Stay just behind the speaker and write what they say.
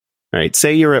right?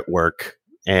 Say you're at work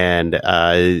and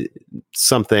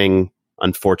something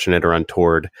unfortunate or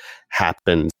untoward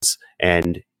happens,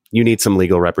 and you need some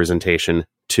legal representation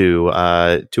to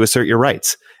assert your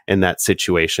rights in that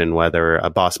situation. Whether a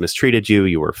boss mistreated you,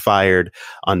 you were fired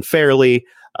unfairly,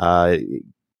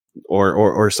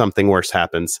 or something worse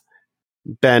happens.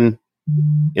 Ben,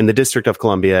 in the District of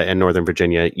Columbia and Northern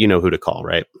Virginia, you know who to call,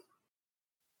 right?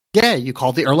 Yeah, you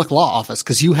call the Ehrlich Law Office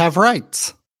because you have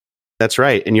rights. That's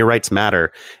right. And your rights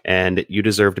matter. And you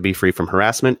deserve to be free from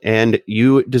harassment. And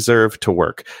you deserve to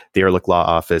work. The Ehrlich Law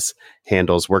Office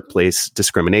handles workplace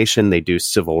discrimination. They do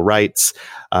civil rights.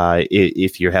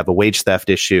 If you have a wage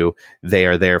theft issue, they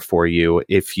are there for you.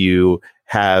 If you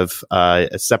have a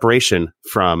separation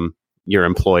from your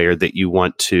employer that you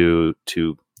want to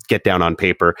get down on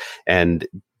paper, and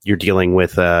you're dealing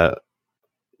with a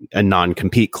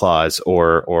non-compete clause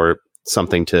or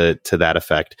something to that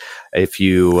effect. If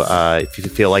you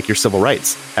feel like your civil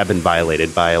rights have been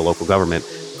violated by a local government,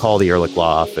 call the Ehrlich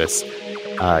Law Office.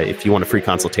 If you want a free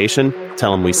consultation,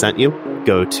 tell them we sent you.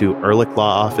 Go to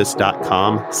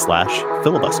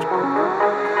ehrlichlawoffice.com/filibuster.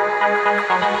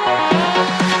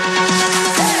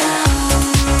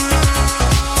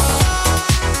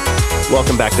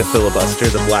 Welcome back to Filibuster,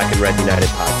 the Black and Red United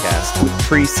podcast. With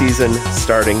preseason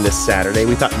starting this Saturday,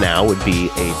 we thought now would be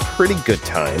a pretty good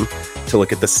time to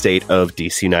look at the state of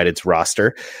DC United's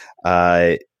roster.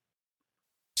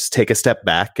 Just take a step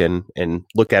back and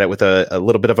look at it with a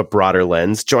little bit of a broader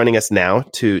lens. Joining us now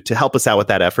to help us out with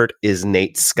that effort is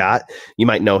Nate Scott. You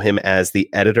might know him as the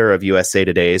editor of USA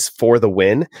Today's For the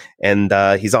Win, and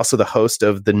he's also the host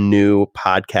of the new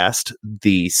podcast,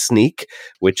 The Sneak,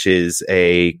 which is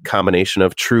a combination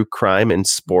of true crime and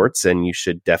sports, and you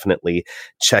should definitely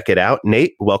check it out.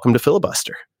 Nate, welcome to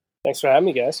Filibuster. Thanks for having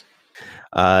me, guys.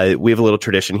 We have a little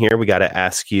tradition here. We got to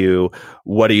ask you,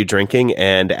 what are you drinking?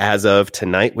 And as of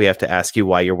tonight, we have to ask you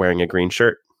why you're wearing a green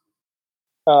shirt.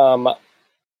 Okay.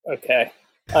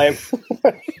 I'll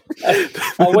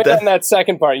wait on that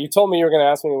second part. You told me you were going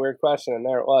to ask me a weird question, and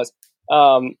there it was.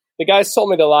 The guys told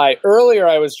me to lie. Earlier,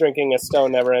 I was drinking a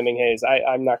Stone Never Ending Haze.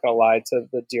 I'm not going to lie to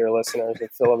the dear listeners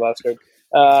of Filibuster.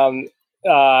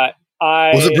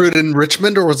 Was it brewed in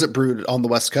Richmond or was it brewed on the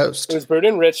West Coast? It was brewed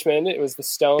in Richmond. It was the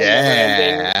Stone Never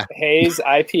Ending Haze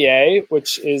IPA,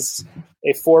 which is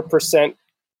a 4%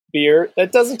 beer.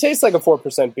 That doesn't taste like a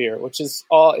 4% beer, which is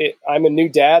all. I'm a new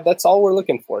dad. That's all we're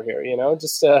looking for here.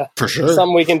 Just for sure,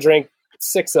 something we can drink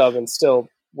 6 of and still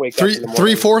wake up in the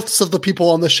morning. 3/4 of the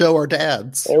people on the show are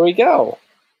dads. There we go.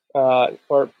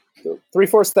 Or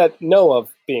 3/4 that know of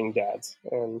being dads.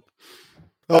 And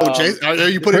Jason, are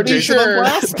you putting Jason on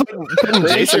blast? Putting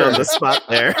Jason on the spot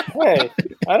there. Hey,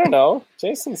 I don't know.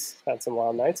 Jason's had some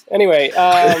wild nights. Anyway,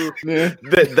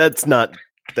 that's not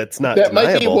that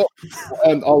might be what,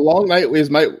 a long night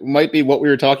might be what we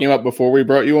were talking about before we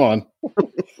brought you on.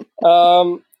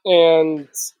 And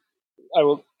I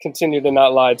will continue to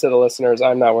not lie to the listeners.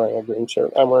 I'm not wearing a green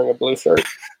shirt. I'm wearing a blue shirt.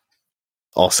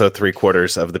 Also,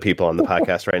 3/4 of the people on the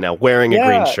podcast right now wearing a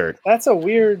green shirt. That's a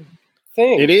weird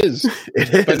thing. It is.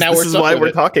 But now this is why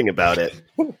we're talking about it.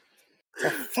 It's a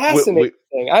fascinating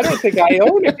thing. I don't think I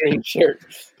own a green shirt.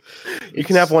 You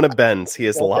can have one of Ben's. He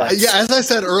has a lot. Yeah, as I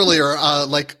said earlier,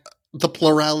 like the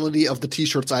plurality of the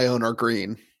T-shirts I own are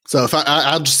green. So if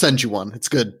I'll just send you one. It's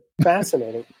good.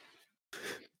 Fascinating.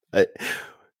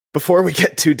 Before we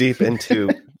get too deep into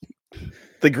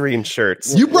the green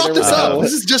shirts, you brought this up.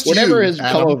 This is just whatever you, has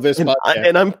come of this podcast.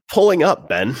 And I'm pulling up,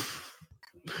 Ben.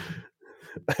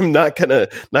 I'm not gonna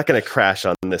crash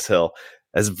on this hill,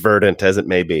 as verdant as it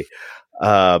may be.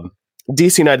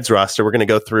 DC United's roster, we're going to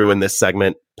go through in this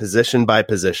segment position by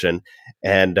position,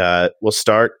 and we'll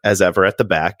start as ever at the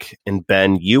back. And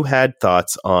Ben, you had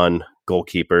thoughts on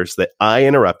goalkeepers that I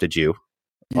interrupted you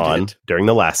on during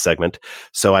the last segment,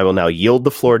 so I will now yield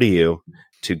the floor to you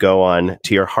to go on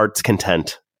to your heart's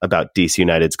content about DC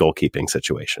United's goalkeeping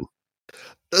situation.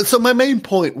 So my main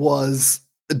point was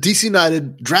DC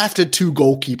United drafted 2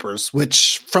 goalkeepers,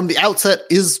 which from the outset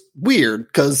is weird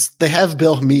because they have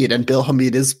Bill Hamid, and Bill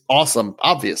Hamid is awesome,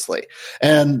 obviously.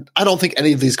 And I don't think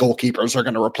any of these goalkeepers are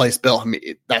going to replace Bill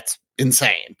Hamid. That's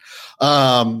insane.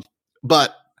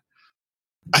 But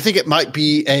I think it might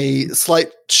be a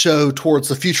slight show towards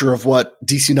the future of what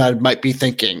DC United might be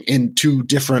thinking in 2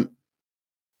 different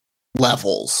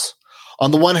levels.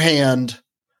 On the one hand,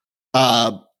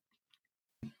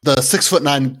 the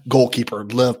 6'9" goalkeeper,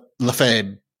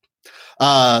 Lefebvre.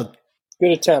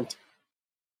 Good attempt.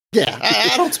 Yeah,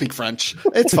 I don't speak French.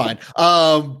 It's fine.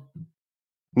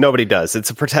 Nobody does. It's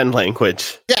a pretend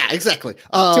language. Yeah, exactly.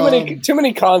 Too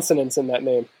many consonants in that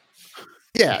name.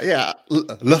 Yeah.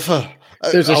 Lefebvre.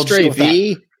 There's a stray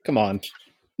V. Come on.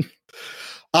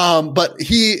 But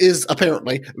he is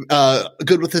apparently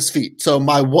good with his feet. So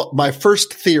my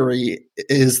first theory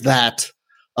is that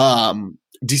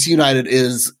DC United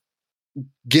is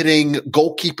getting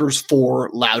goalkeepers for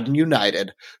Loudoun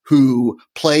United who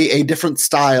play a different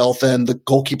style than the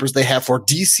goalkeepers they have for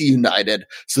DC United,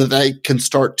 so that they can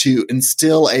start to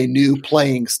instill a new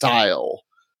playing style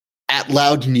at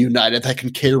Loudoun United that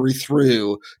can carry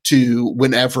through to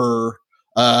whenever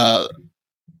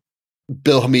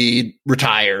Bill Hamid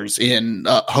retires in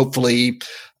hopefully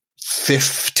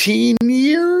 15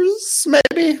 years,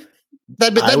 maybe.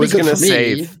 That'd be good for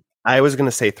me. I was going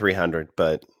to say 300,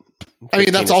 but I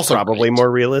mean, that's also probably great.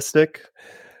 More realistic.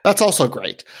 That's also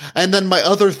great. And then my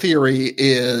other theory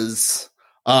is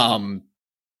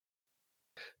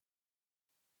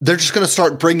they're just going to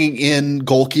start bringing in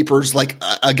goalkeepers. Like,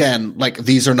 again, like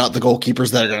these are not the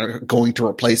goalkeepers that are going to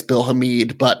replace Bill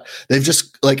Hamid, but they've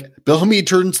just like Bill Hamid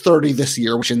turns 30 this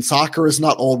year, which in soccer is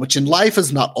not old, which in life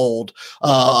is not old.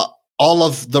 All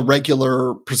of the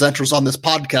regular presenters on this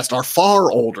podcast are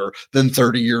far older than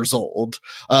 30 years old.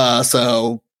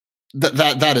 So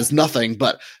that is nothing,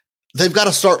 but they've got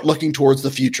to start looking towards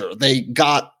the future. They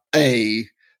got a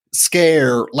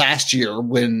scare last year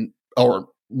 2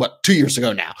 years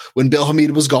ago now, when Bill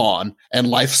Hamid was gone and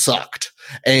life sucked,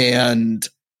 and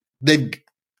they've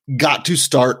got to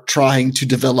start trying to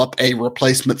develop a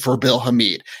replacement for Bill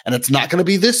Hamid. And it's not going to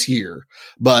be this year,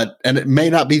 and it may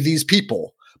not be these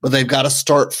people, but they've got to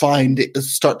start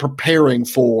preparing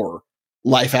for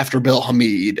life after Bill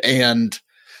Hamid. And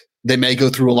they may go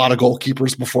through a lot of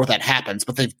goalkeepers before that happens,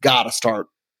 but they've got to start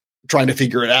trying to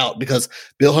figure it out, because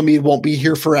Bill Hamid won't be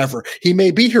here forever. He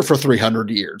may be here for 300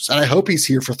 years, and I hope he's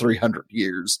here for 300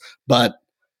 years, but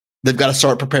they've got to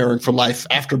start preparing for life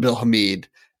after Bill Hamid,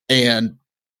 and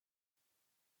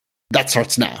that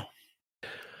starts now.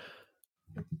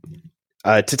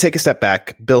 To take a step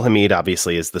back, Bill Hamid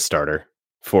obviously is the starter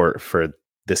for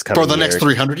this coming for the year. next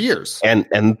 300 years and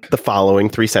the following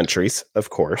 3 centuries, of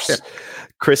course. Yeah.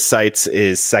 Chris Seitz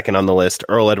is second on the list.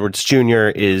 Earl Edwards Jr.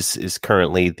 is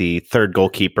currently the third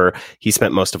goalkeeper. He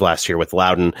spent most of last year with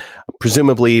Loudoun.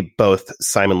 Presumably both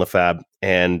Simon Lefebvre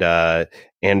and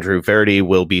Andrew Verdi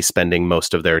will be spending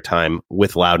most of their time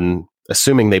with Loudoun,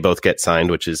 assuming they both get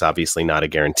signed, which is obviously not a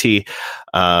guarantee.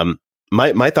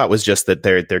 My thought was just that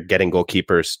they're getting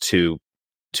goalkeepers to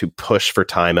push for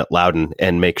time at Loudoun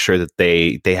and make sure that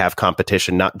they have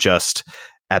competition, not just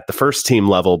at the first team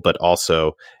level, but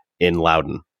also in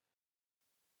Loudoun.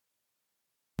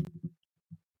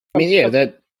 I mean, yeah,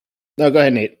 no, go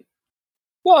ahead, Nate.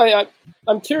 No,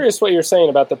 I'm curious what you're saying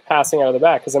about the passing out of the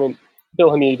back, because I mean, Bill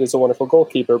Hamid is a wonderful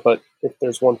goalkeeper, but if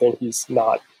there's one thing he's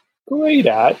not great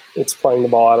at, it's playing the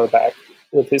ball out of the back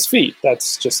with his feet.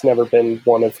 That's just never been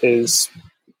one of his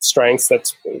strengths.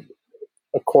 That's,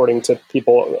 according to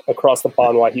people across the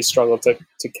pond, why he struggled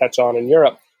to catch on in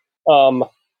Europe.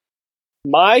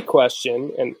 My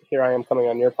question, and here I am coming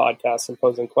on your podcast and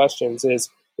posing questions, is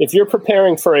if you're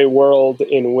preparing for a world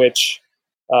in which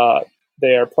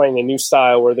they are playing a new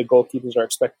style where the goalkeepers are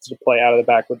expected to play out of the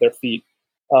back with their feet,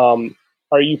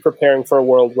 are you preparing for a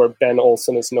world where Ben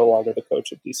Olsen is no longer the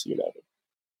coach of DC United?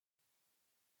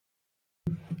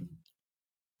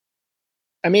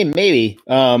 I mean, maybe.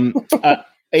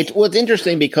 It was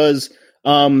interesting because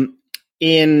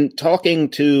in talking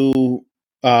to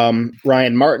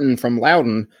Ryan Martin from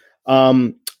Loudoun,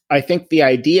 I think the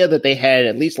idea that they had,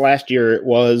 at least last year,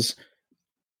 was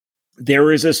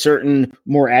there is a certain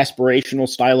more aspirational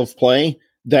style of play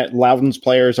that Loudoun's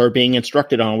players are being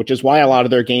instructed on, which is why a lot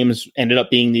of their games ended up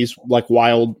being these like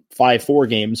wild 5-4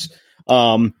 games,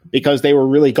 because they were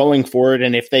really going for it.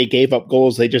 And if they gave up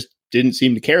goals, they just didn't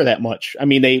seem to care that much. I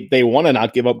mean, they want to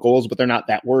not give up goals, but they're not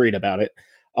that worried about it.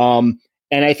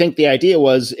 And I think the idea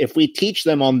was, if we teach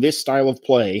them on this style of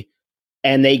play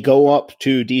and they go up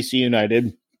to DC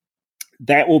United,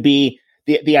 that will be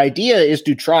the idea is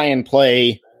to try and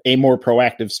play a more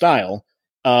proactive style.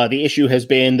 The issue has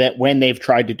been that when they've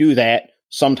tried to do that,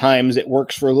 sometimes it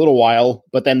works for a little while,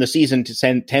 but then the season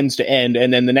tends to end,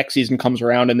 and then the next season comes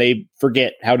around and they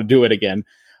forget how to do it again.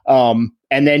 And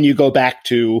then you go back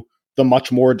to the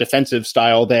much more defensive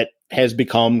style that has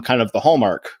become kind of the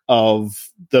hallmark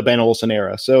of the Ben Olsen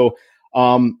era. So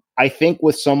I think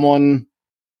with someone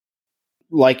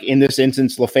like, in this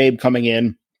instance, Lefebvre coming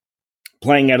in,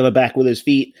 playing out of the back with his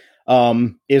feet, so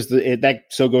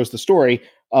goes the story.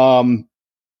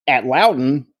 At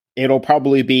Loudoun, it'll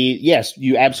probably be, yes,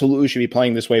 you absolutely should be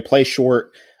playing this way. Play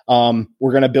short. We're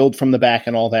going to build from the back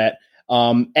and all that.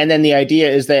 And then the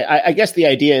idea is that, I guess the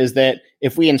idea is that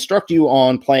if we instruct you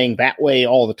on playing that way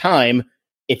all the time,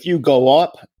 if you go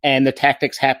up and the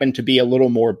tactics happen to be a little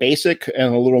more basic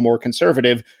and a little more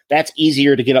conservative, that's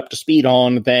easier to get up to speed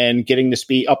on than getting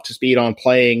up to speed on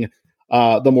playing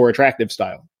the more attractive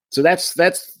style. So that's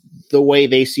the way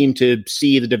they seem to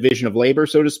see the division of labor,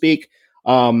 so to speak.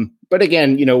 But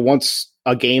again, once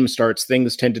a game starts,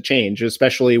 things tend to change,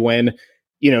 especially when,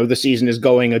 the season is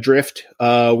going adrift.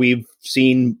 We've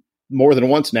seen more than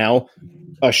once now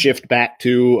a shift back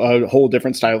to a whole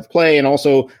different style of play. And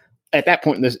also at that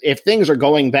point, if things are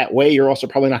going that way, you're also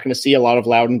probably not going to see a lot of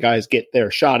Loudoun guys get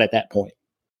their shot at that point.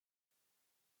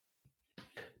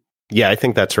 Yeah, I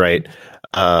think that's right.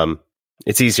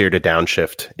 It's easier to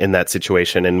downshift in that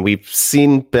situation. And we've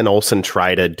seen Ben Olsen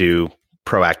try to do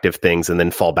proactive things and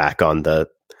then fall back on the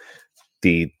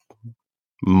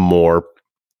more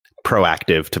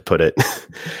proactive, to put it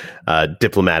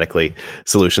diplomatically,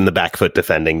 solution, the back foot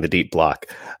defending, the deep block.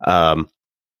 But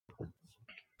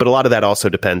a lot of that also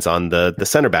depends on the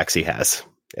center backs he has.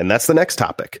 And that's the next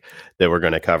topic that we're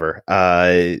going to cover.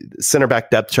 Center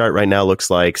back depth chart right now looks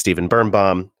like Steven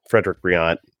Birnbaum, Frederick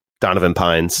Briant, Donovan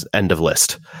Pines, end of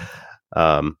list.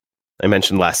 I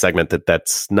mentioned last segment that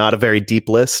that's not a very deep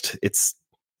list. It's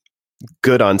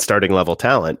good on starting level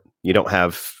talent. You don't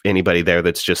have anybody there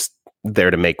that's just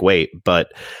there to make weight,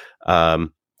 but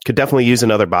could definitely use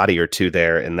another body or two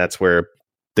there. And that's where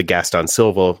the Gaston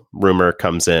Silva rumor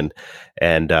comes in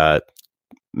and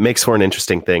makes for an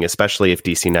interesting thing, especially if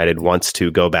DC United wants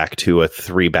to go back to a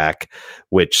 3-back,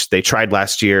 which they tried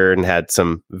last year and had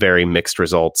some very mixed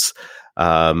results.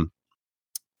 It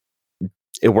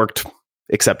worked,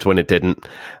 except when it didn't.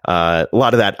 A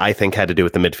lot of that, I think, had to do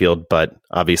with the midfield, but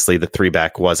obviously the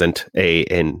 3-back wasn't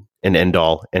an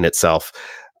end-all in itself.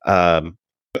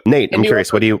 Nate, I'm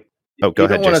curious, what do you... Oh, go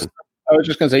ahead, Jason. I was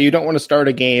just going to say, you don't want to start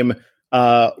a game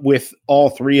with all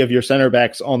three of your center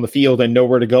backs on the field and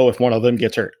nowhere to go if one of them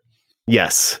gets hurt.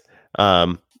 Yes.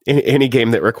 Any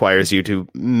game that requires you to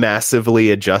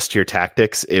massively adjust your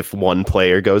tactics if one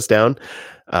player goes down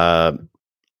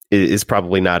is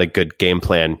probably not a good game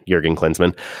plan, Jurgen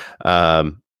Klinsmann.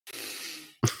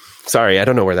 Sorry, I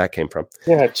don't know where that came from.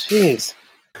 Yeah, jeez.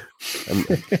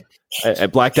 I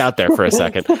blacked out there for a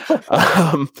second.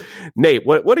 Nate,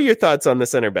 what are your thoughts on the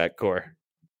center back core?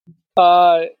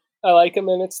 I like him,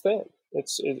 and it's thin.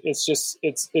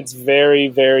 It's very,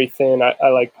 very thin. I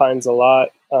like Pines a lot.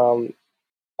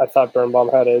 I thought Birnbaum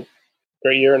had a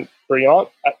great year, and Briant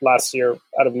last year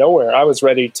out of nowhere. I was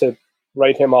ready to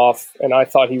write him off, and I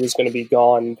thought he was going to be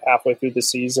gone halfway through the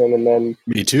season, and then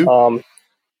me too.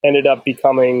 Ended up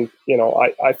becoming,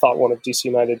 I thought one of DC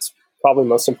United's probably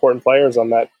most important players on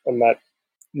that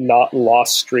not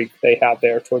lost streak they had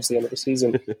there towards the end of the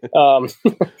season.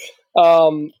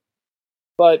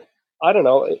 But I don't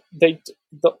know.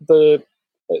 The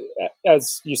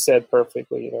as you said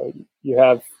perfectly, you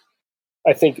have.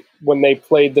 I think when they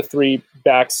played the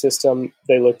 3-back system,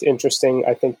 they looked interesting.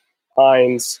 I think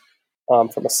Pines,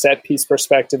 from a set piece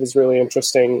perspective, is really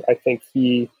interesting. I think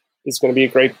he is going to be a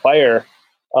great player.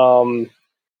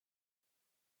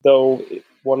 Though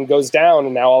one goes down,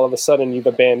 and now all of a sudden you've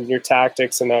abandoned your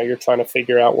tactics, and now you're trying to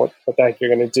figure out what the heck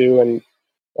you're going to do. And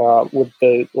with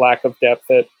the lack of depth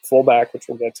at fullback, which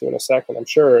we'll get to in a second, I'm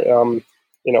sure,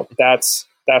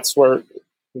 that's where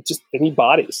they need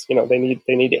bodies. They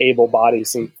need able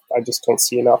bodies, and I just don't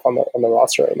see enough on the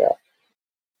roster right now.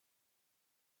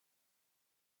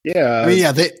 Yeah, I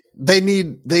mean, they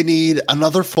need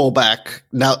another fullback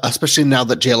now, especially now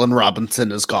that Jalen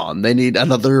Robinson is gone. They need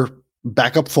another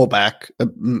backup fullback,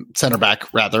 center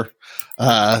back rather,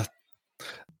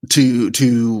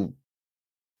 to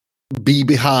be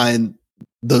behind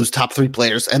those top 3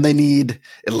 players, and they need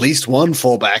at least one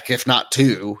fullback, if not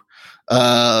 2,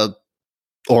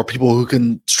 or people who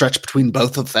can stretch between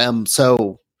both of them.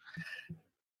 So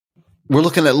we're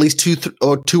looking at least 2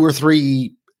 or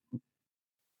 3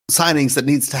 signings that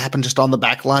needs to happen just on the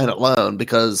back line alone,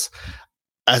 because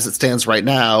as it stands right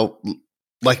now,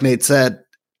 like Nate said,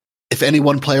 if any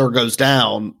one player goes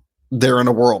down, they're in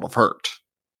a world of hurt.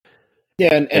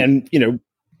 Yeah, and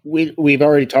we've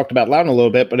already talked about Loudoun a little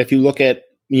bit, but if you look at,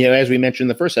 as we mentioned in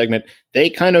the first segment, they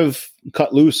kind of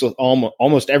cut loose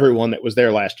almost everyone that was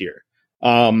there last year,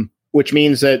 which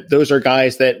means that those are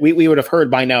guys that we would have heard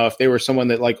by now if they were someone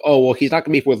that like, oh, well, he's not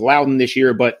going to be with Loudoun this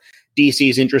year, but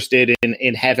DC's interested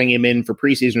in having him in for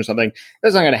preseason or something.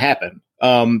 That's not going to happen.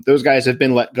 Those guys have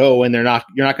been let go, and you're not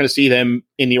going to see them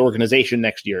in the organization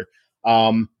next year.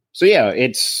 So yeah,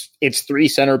 it's 3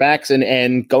 center backs,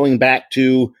 and going back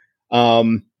to,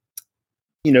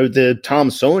 the Tom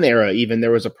Sohn era, even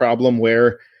there was a problem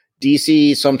where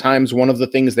DC, sometimes one of the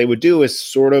things they would do is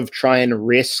sort of try and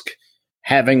risk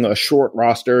having a short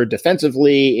roster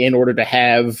defensively in order to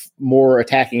have more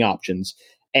attacking options.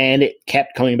 And it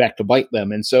kept coming back to bite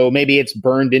them. And so maybe it's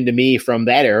burned into me from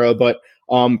that era. But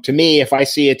to me, if I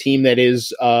see a team that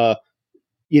is, they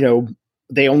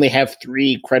only have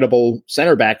 3 credible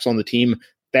center backs on the team,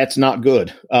 that's not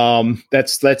good.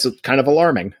 That's kind of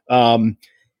alarming.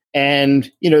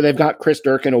 And they've got Chris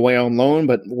Durkin away on loan,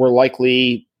 but more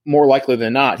likely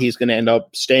than not, he's going to end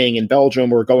up staying in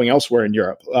Belgium or going elsewhere in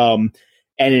Europe. And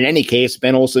in any case,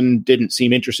 Ben Olsen didn't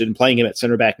seem interested in playing him at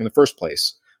center back in the first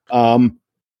place.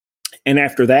 And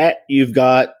after that, you've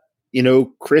got,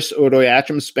 Chris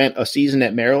Odoi-Atcham spent a season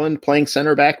at Maryland playing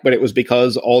center back, but it was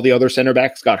because all the other center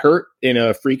backs got hurt in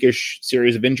a freakish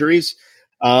series of injuries.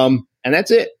 And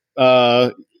that's it.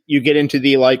 You get into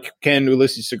the can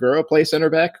Ulises Segura play center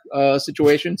back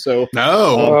situation? So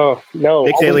no.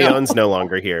 Nick DeLeon's no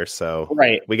longer here, so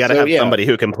right. We got to have somebody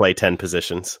who can play 10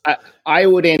 positions. I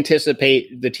would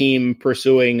anticipate the team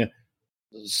pursuing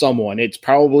someone. It's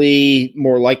probably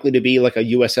more likely to be like a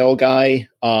USL guy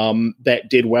that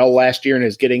did well last year and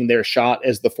is getting their shot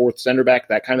as the 4th center back,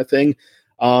 that kind of thing.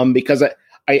 Because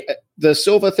the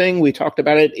Silva thing, we talked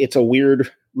about it. It's a weird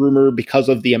rumor because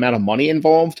of the amount of money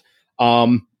involved.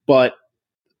 But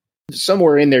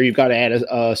somewhere in there, you've got to add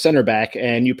a center back,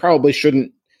 and you probably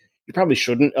shouldn't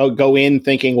go in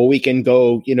thinking, well, we can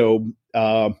go,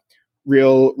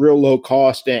 real low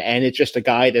cost, and it's just a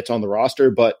guy that's on the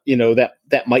roster. But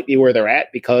that might be where they're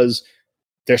at because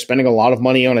they're spending a lot of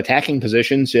money on attacking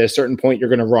positions. At a certain point, you're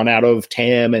going to run out of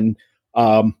TAM and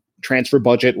transfer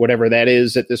budget, whatever that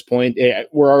is at this point.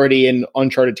 We're already in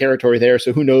uncharted territory there,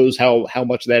 so who knows how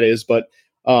much that is. But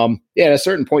at a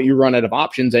certain point, you run out of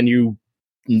options, and you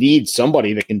need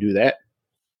somebody that can do that.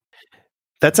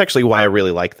 That's actually why I really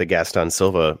like the Gaston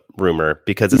Silva rumor,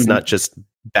 because it's not just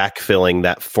backfilling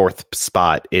that 4th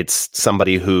spot. It's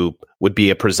somebody who would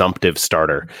be a presumptive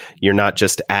starter. You're not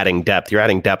just adding depth. You're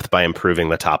adding depth by improving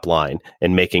the top line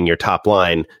and making your top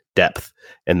line depth.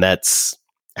 And that's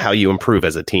how you improve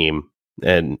as a team,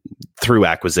 and through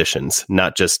acquisitions,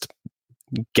 not just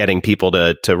getting people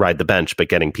to ride the bench, but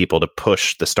getting people to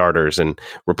push the starters and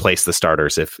replace the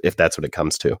starters if that's what it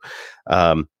comes to.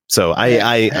 So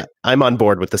I'm on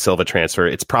board with the Silva transfer.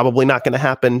 It's probably not going to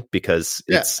happen because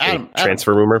it's a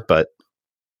transfer rumor, but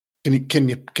can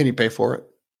you pay for it?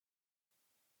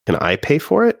 Can I pay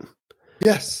for it?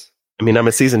 Yes. I mean, I'm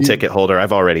a season ticket holder.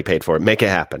 I've already paid for it. Make it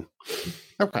happen.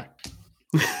 Okay.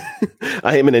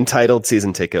 I am an entitled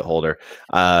season ticket holder.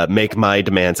 Make my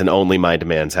demands and only my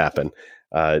demands happen.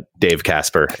 Dave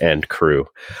Casper and crew.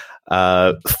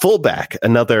 Fullback,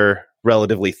 another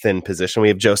relatively thin position. We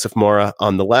have Joseph Mora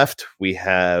on the left. We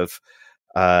have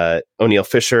O'Neill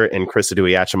Fisher and Chris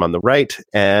Odoi-Atcham on the right.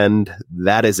 And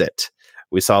that is it.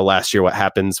 We saw last year what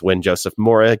happens when Joseph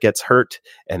Mora gets hurt,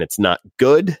 and it's not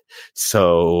good.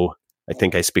 So I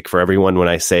think I speak for everyone when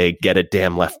I say get a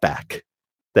damn left back.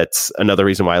 That's another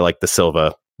reason why I like the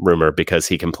Silva rumor, because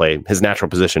he can play, his natural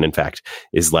position, in fact,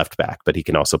 is left back, but he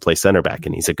can also play center back,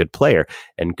 and he's a good player,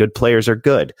 and good players are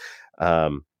good.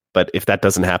 But if that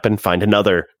doesn't happen, find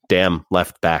another damn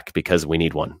left back, because we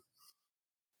need one.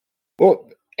 Well,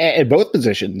 at both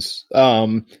positions,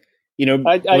 I'd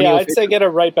say get a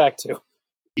right back too.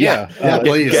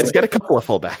 Please. Get a couple of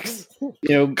fullbacks.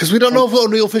 Because we don't know if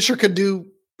O'Neill Fisher could do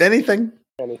anything.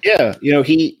 Yeah,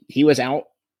 he was out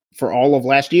for all of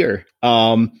last year.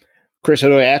 Chris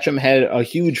Odoi-Atcham had a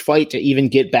huge fight to even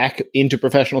get back into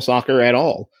professional soccer at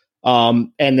all.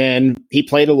 And then he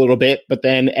played a little bit, but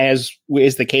then, as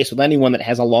is the case with anyone that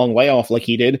has a long layoff like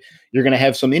he did, you're going to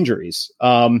have some injuries.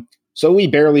 So we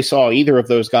barely saw either of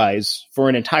those guys for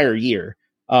an entire year.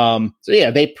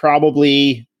 They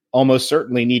probably almost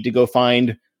certainly need to go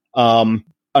find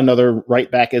another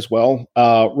right back as well.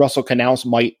 Russell Canals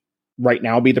might right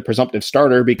now be the presumptive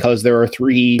starter because there are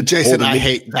 3. Jason, I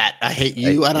hate that. I hate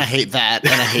you, and I hate that,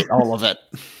 and I hate all of it.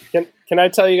 Can I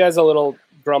tell you guys a little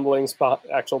grumbling spot,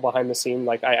 actual behind the scene?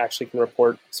 Like, I actually can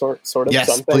report sort of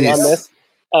something please. on this.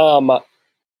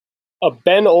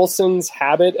 Ben Olsen's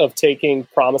habit of taking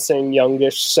promising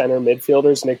youngish center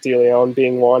midfielders, Nick DeLeon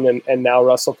being one, and now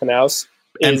Russell Canals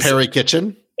and Perry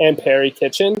Kitchen,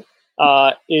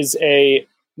 is a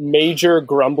major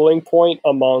grumbling point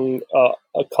among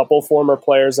a couple former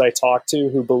players I talked to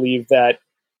who believe that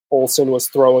Olsen was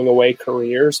throwing away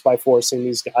careers by forcing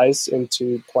these guys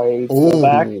into playing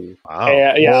fullback.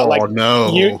 Wow.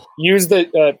 Use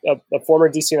the a former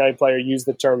DC United player used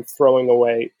the term "throwing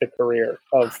away the career"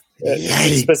 of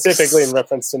specifically in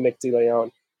reference to Nick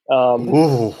DeLeon.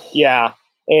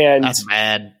 And that's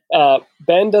bad.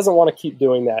 Ben doesn't want to keep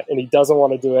doing that, and he doesn't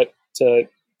want to do it to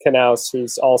Knaus,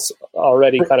 who's also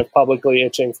already kind of publicly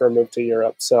itching for a move to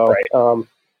Europe. So,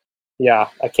 yeah,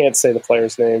 I can't say the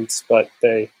players' names, but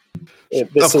this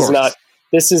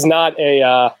is not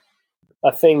a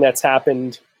thing that's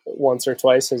happened once or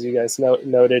twice, as you guys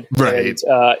noted. Right.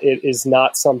 And it is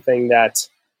not something that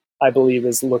I believe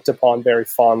is looked upon very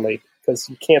fondly, because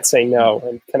you can't say no,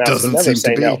 and Knaus never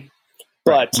say no.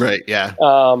 But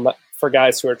for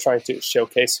guys who are trying to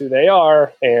showcase who they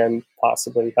are and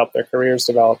possibly help their careers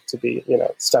develop, to be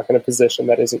stuck in a position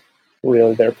that isn't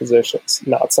really their position, it's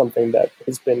not something that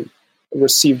has been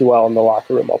received well in the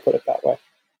locker room. I'll put it that way.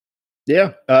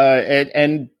 Yeah,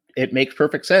 and it makes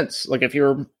perfect sense. Like, if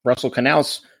you're Russell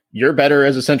Knaus, you're better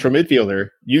as a central midfielder.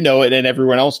 You know it, and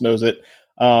everyone else knows it.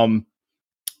 I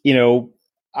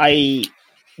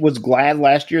was glad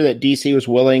last year that DC was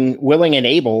willing and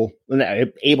able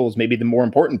is maybe the more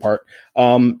important part,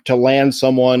 to land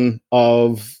someone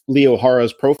of Leo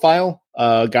Jara's profile,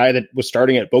 a guy that was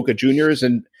starting at Boca Juniors,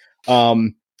 and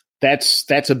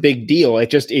that's a big deal.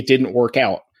 It didn't work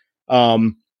out.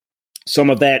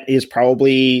 Some of that is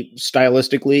probably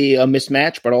stylistically a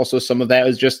mismatch, but also some of that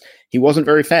is just he wasn't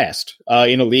very fast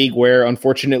in a league where,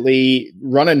 unfortunately,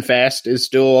 running fast is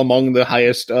still among the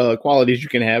highest qualities you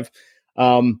can have.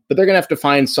 But they're going to have to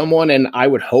find someone, and I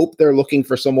would hope they're looking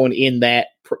for someone in that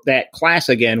class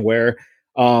again, where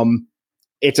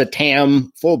it's a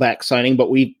TAM fullback signing. But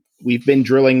we've been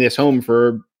drilling this home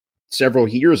for several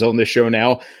years on this show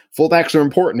now. Fullbacks are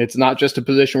important. It's not just a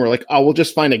position where, like, we'll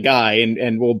just find a guy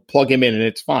and we'll plug him in and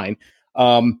it's fine.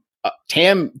 TAM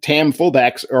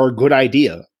fullbacks are a good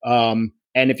idea. And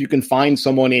if you can find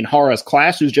someone in Jara's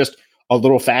class who's just a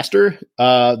little faster,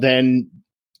 then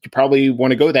you probably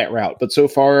want to go that route. But so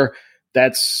far,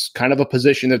 that's kind of a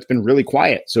position that's been really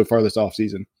quiet so far this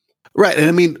offseason. Right. And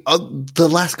I mean, the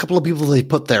last couple of people they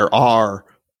put there are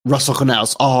Russell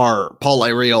Knaus, are Paul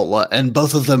Arriola, and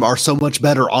both of them are so much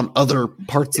better on other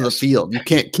parts of the field. You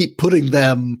can't keep putting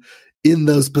them in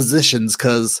those positions,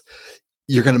 because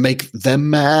you're going to make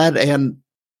them mad, and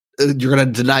you're going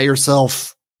to deny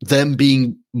yourself them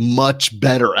being much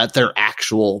better at their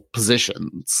actual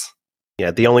positions.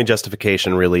 Yeah, the only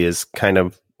justification really is kind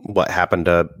of what happened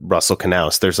to Russell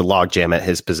Knaus. There's a logjam at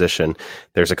his position.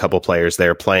 There's a couple players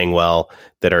there playing well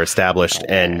that are established,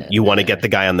 and you want to get the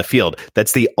guy on the field.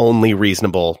 That's the only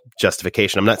reasonable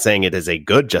justification. I'm not saying it is a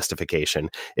good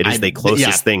justification. It is the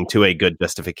closest thing to a good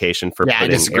justification for putting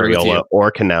Arriola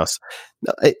or Knaus.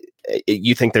 No,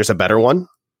 you think there's a better one?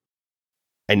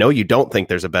 I know you don't think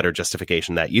there's a better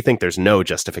justification. That you think there's no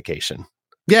justification.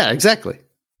 Yeah, exactly.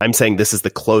 I'm saying this is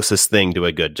the closest thing to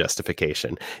a good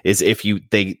justification, is if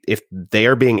they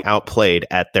are being outplayed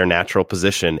at their natural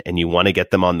position and you want to get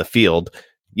them on the field,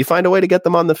 you find a way to get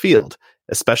them on the field,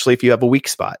 especially if you have a weak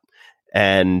spot.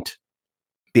 And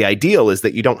the ideal is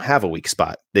that you don't have a weak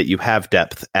spot, that you have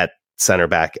depth at center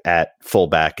back, at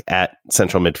fullback, at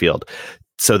central midfield,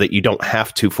 so that you don't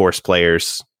have to force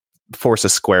a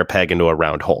square peg into a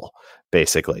round hole.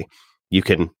 Basically, you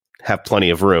can have plenty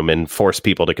of room and force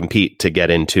people to compete to get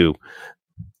into.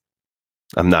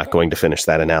 I'm not going to finish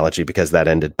that analogy because that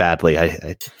ended badly.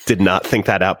 I did not think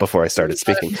that out before I started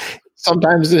speaking.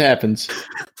 Sometimes it happens.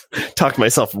 Talked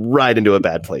myself right into a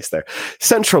bad place there.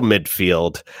 Central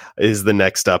midfield is the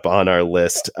next up on our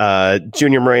list.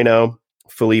 Junior Moreno,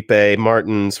 Felipe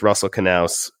Martins, Russell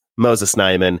Knaus, Moses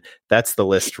Nyeman. That's the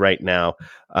list right now.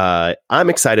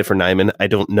 I'm excited for Nyeman. I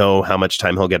don't know how much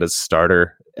time he'll get as a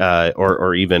starter,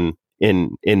 or even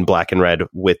in black and red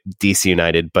with DC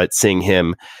United, but seeing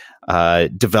him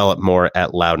develop more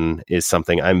at Loudoun is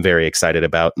something I'm very excited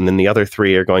about. And then the other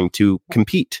three are going to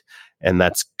compete, and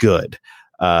that's good.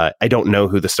 I don't know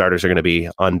who the starters are going to be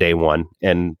on day one,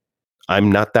 and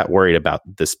I'm not that worried about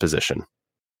this position.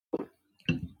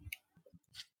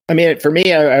 I mean, for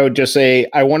me, I would just say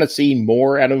I want to see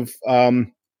more out of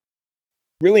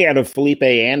really out of Felipe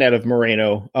and out of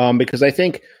Moreno, because I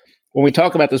think when we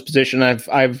talk about this position,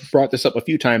 I've brought this up a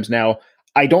few times now.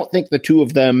 I don't think the two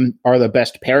of them are the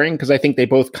best pairing, because I think they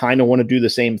both kind of want to do the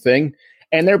same thing.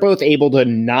 And they're both able to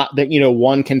not that,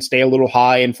 one can stay a little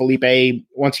high, and Felipe,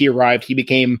 once he arrived, he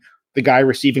became the guy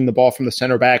receiving the ball from the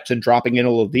center backs and dropping in a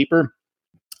little deeper.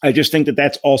 I just think that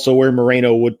that's also where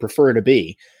Moreno would prefer to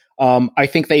be. I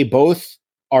think they both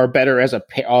are better as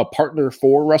a partner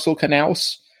for Russell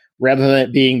Knaus, rather than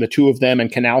it being the two of them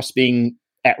and Knaus being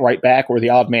at right back or the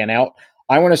odd man out.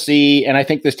 I want to see, and I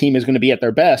think this team is going to be at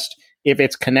their best if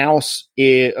it's Knaus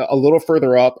a little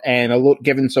further up and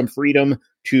given some freedom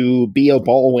to be a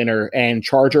ball winner and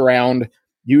charge around,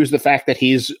 use the fact that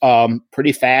he's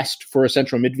pretty fast for a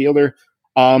central midfielder,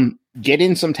 get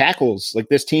in some tackles. Like,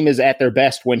 this team is at their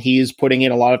best when he's putting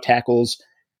in a lot of tackles,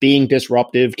 being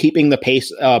disruptive, keeping the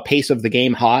pace of the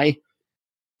game high.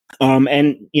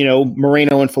 And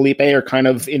Moreno and Felipe are kind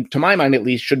of, to my mind at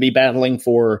least, should be battling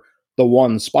for the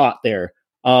one spot there.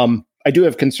 I do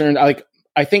have concerns.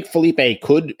 I think Felipe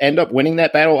could end up winning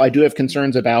that battle. I do have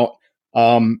concerns about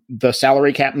the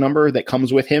salary cap number that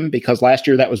comes with him, because last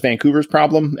year that was Vancouver's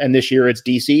problem, and this year it's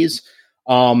DC's.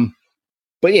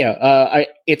 But yeah,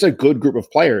 it's a good group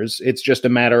of players. It's just a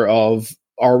matter of,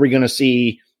 are we going to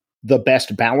see the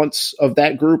best balance of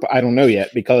that group? I don't know yet,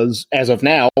 because as of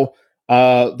now,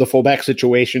 the fullback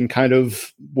situation kind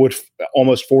of would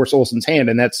almost force Olsen's hand,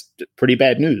 and that's pretty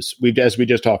bad news, as we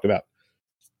just talked about.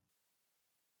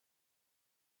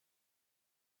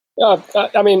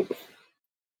 I mean,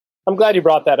 I'm glad you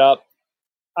brought that up.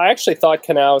 I actually thought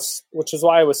Knaus, which is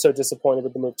why I was so disappointed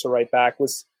with the move to right back,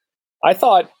 I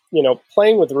thought,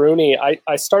 playing with Rooney,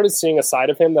 I started seeing a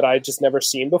side of him that I had just never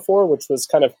seen before, which was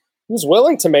he was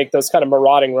willing to make those kind of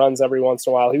marauding runs every once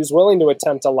in a while. He was willing to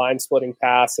attempt a line-splitting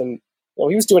pass, and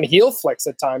he was doing heel flicks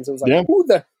at times. It was like, who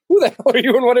the hell are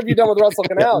you, and what have you done with Russell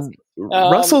Knaus?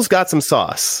 Russell's got some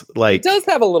sauce. He does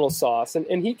have a little sauce,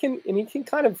 and he can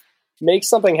kind of make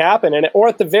something happen, or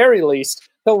at the very least,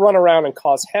 he'll run around and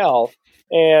cause hell.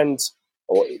 And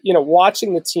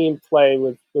watching the team play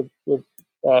with the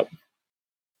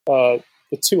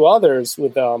two others,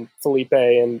 with Felipe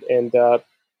and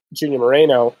Junior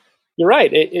Moreno, you're right.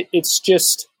 It's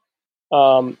just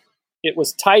it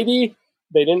was tidy.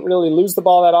 They didn't really lose the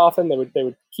ball that often. They would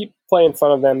keep play in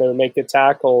front of them. They would make good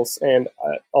tackles, and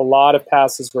a lot of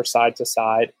passes were side to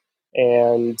side,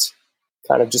 and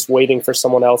kind of just waiting for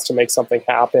someone else to make something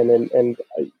happen. And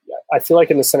I feel like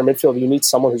in the center midfield, you need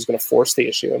someone who's going to force the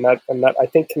issue. And that I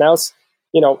think Knaus,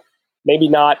 maybe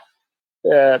not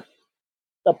a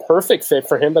perfect fit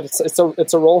for him, but it's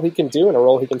a role he can do and a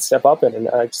role he can step up in. And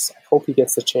I hope he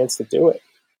gets the chance to do it.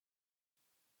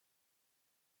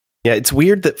 Yeah, it's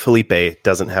weird that Felipe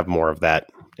doesn't have more of that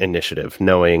initiative,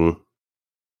 knowing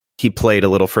he played a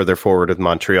little further forward with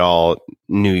Montreal,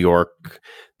 New York.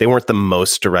 They weren't the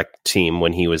most direct team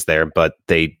when he was there, but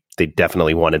they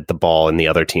definitely wanted the ball in the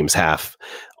other team's half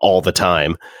all the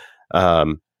time.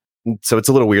 So it's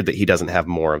a little weird that he doesn't have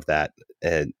more of that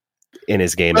in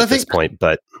his game at this point.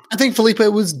 But I think Felipe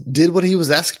did what he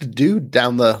was asked to do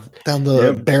down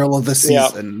the barrel of the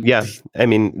season. Yeah, I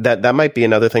mean that might be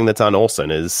another thing that's on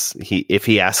Olsen, is if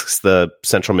he asks the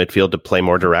central midfield to play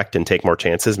more direct and take more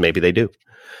chances, maybe they do.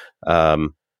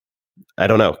 I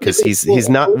don't know, because he's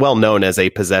not well known as a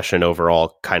possession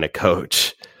overall kind of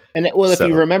coach. And if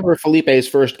you remember, Felipe's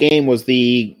first game was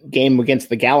the game against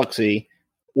the Galaxy,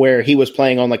 where he was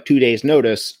playing on 2 days'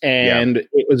 notice, and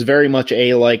it was very much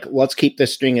let's keep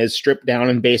this string as stripped down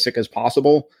and basic as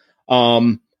possible,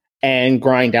 and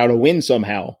grind out a win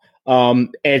somehow.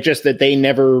 And just that they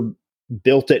never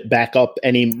built it back up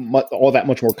all that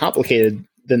much more complicated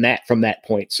than that from that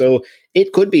point. So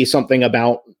it could be something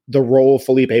about the role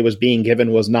Felipe was being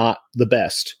given was not the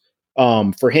best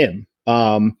for him.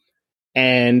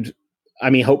 And I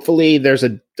mean, hopefully there's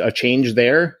a change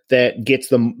there that gets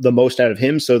the most out of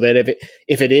him, so that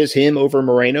if it is him over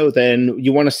Moreno, then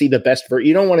you want to see the best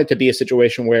you don't want it to be a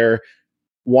situation where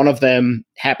one of them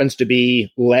happens to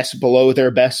be less below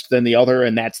their best than the other,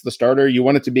 and that's the starter. You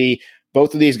want it to be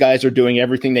both of these guys are doing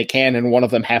everything they can, and one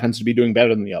of them happens to be doing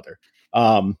better than the other.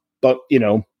 But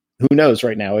who knows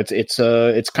right now?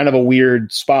 It's kind of a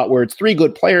weird spot where it's three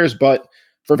good players, but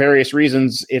for various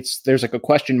reasons, there's a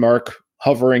question mark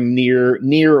hovering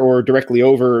near or directly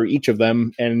over each of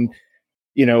them. And,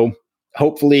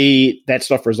 hopefully that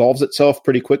stuff resolves itself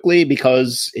pretty quickly,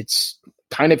 because it's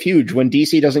kind of huge. When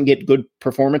DC doesn't get good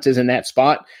performances in that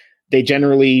spot, they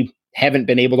generally haven't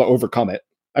been able to overcome it.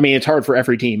 I mean, it's hard for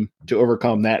every team to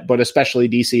overcome that, but especially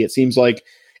DC. It seems like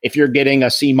if you're getting a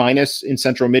C- in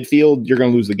central midfield, you're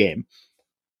going to lose the game.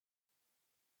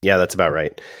 Yeah, that's about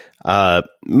right.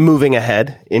 Moving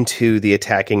ahead into the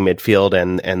attacking midfield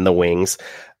and the wings,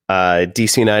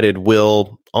 DC United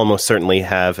will almost certainly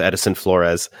have Edison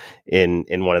Flores in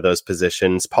one of those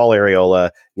positions. Paul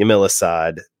Arriola, Yamil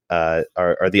Assad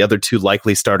are the other two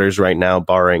likely starters right now,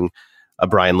 barring a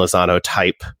Brian Lozano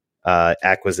type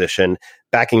acquisition.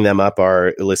 Backing them up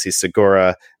are Ulises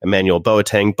Segura, Emmanuel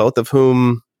Boateng, both of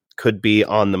whom could be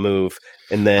on the move.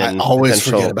 And then I always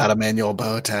forget about Emmanuel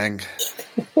Boateng.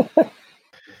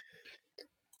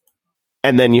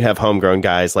 And then you have homegrown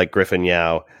guys like Griffin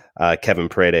Yao, Kevin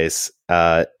Paredes,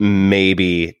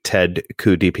 maybe Ted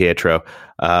Ku Di Pietro,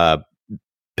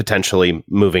 potentially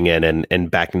moving in and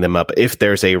backing them up if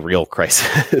there's a real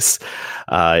crisis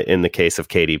in the case of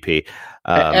KDP.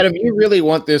 Adam, you really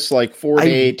want this like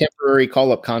 4-day temporary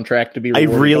call-up contract to be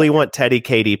rewarded? I really want Teddy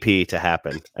KDP to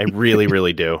happen. I really,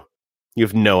 really do. You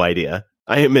have no idea.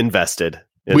 I am invested.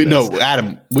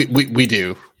 Adam, we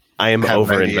do. I am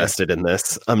over-invested in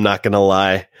this. I'm not going to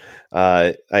lie.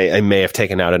 I may have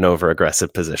taken out an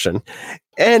over-aggressive position.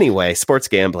 Anyway, sports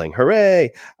gambling.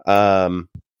 Hooray.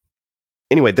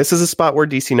 Anyway, this is a spot where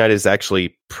DC United is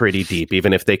actually pretty deep,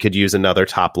 even if they could use another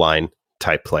top-line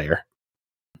type player.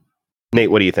 Nate,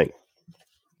 what do you think?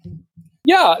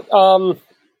 Yeah, I'm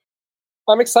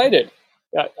excited.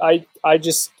 I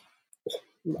just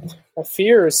my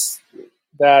fear is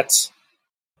that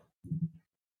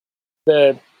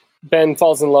Ben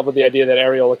falls in love with the idea that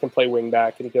Areola can play wing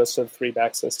back, and he goes to the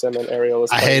 3-back system, and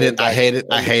Areola's. I hate it.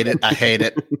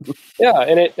 Yeah,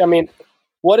 and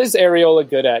what is Areola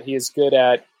good at? He is good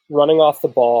at running off the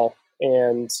ball,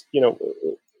 and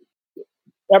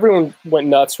everyone went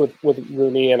nuts with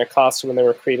Rooney and Acosta when they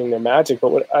were creating their magic.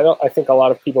 But what I think a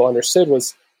lot of people understood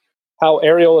was how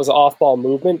Areola's off-ball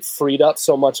movement freed up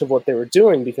so much of what they were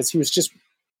doing, because he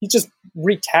just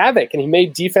wreaked havoc, and he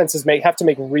made defenses have to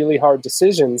make really hard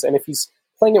decisions. And if he's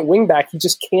playing at wing back, he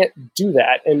just can't do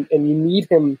that. And you need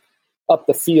him up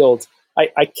the field.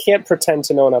 I can't pretend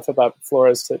to know enough about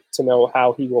Flores to know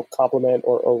how he will complement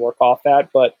or work off that,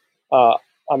 but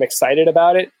I'm excited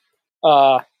about it.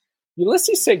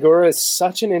 Ulises Segura is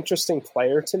such an interesting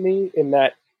player to me in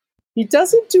that he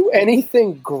doesn't do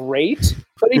anything great,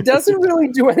 but he doesn't really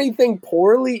do anything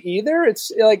poorly either.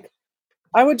 It's like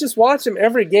I would just watch him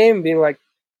every game being like,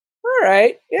 all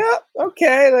right, yeah,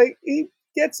 okay. Like he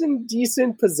gets in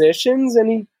decent positions and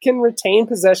he can retain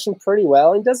possession pretty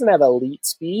well. He doesn't have elite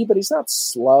speed, but he's not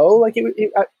slow. Like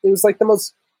it was like the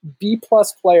most B+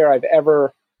 player I've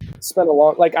ever spent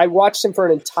I watched him for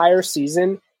an entire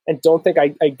season and don't think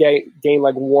I gained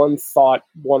like one thought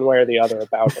one way or the other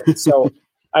about him. So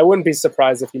I wouldn't be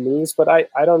surprised if he moves, but I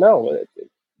don't know.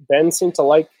 Ben seemed to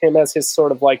like him as his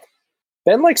sort of like,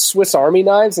 Ben like Swiss Army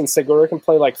knives, and Segura can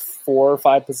play like 4 or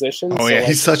 5 positions. Oh, yeah,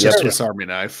 he's such a Swiss Army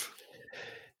knife.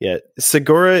 Yeah,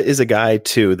 Segura is a guy,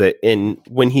 too, that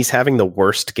when he's having the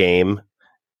worst game,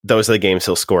 those are the games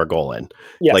he'll score a goal in.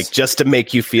 Yes. Like, just to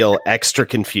make you feel extra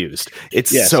confused.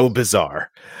 It's so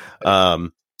bizarre.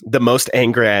 The most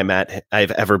angry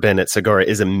I've ever been at Segura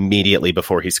is immediately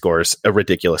before he scores a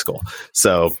ridiculous goal.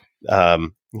 So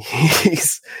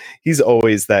he's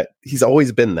always that. He's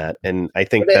always been that, and I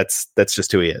think that's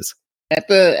just who he is. At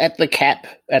the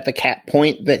cap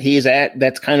point that he's at,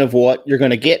 that's kind of what you're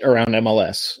going to get around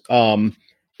MLS.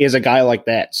 Is a guy like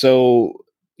that. So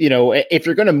if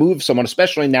you're going to move someone,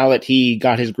 especially now that he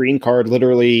got his green card,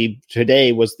 literally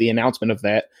today was the announcement of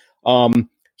that.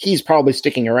 He's probably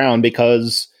sticking around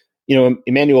because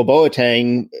Emmanuel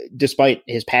Boateng, despite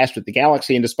his past with the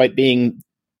Galaxy and despite being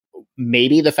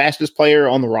maybe the fastest player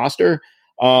on the roster,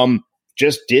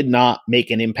 just did not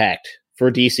make an impact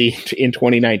for DC in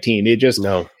 2019.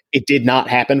 It did not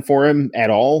happen for him at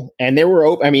all. And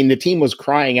the team was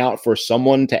crying out for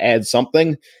someone to add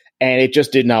something, and it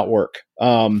just did not work.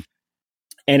 And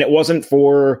it wasn't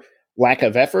for lack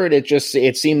of effort.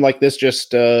 It seemed like this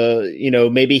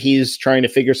maybe he's trying to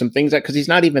figure some things out because he's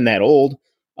not even that old.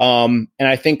 And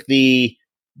I think the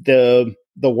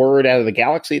word out of the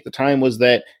Galaxy at the time was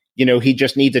that, he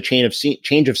just needs a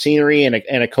change of scenery and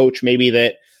a coach maybe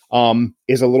that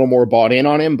is a little more bought in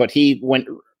on him. But he went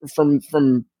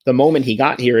from the moment he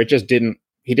got here, he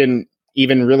didn't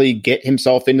even really get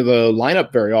himself into the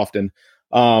lineup very often.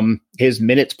 His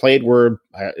minutes played were,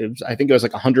 I think it was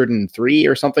like 103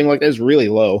 or something like that. It was really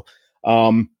low.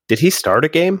 Did he start a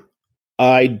game?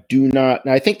 I do not.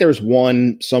 I think there's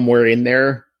one somewhere in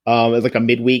there. Like a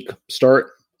midweek start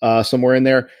somewhere in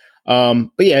there.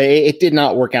 But yeah, it did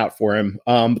not work out for him.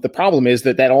 But the problem is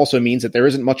that also means that there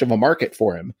isn't much of a market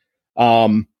for him.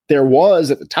 There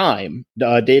was at the time,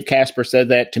 Dave Casper said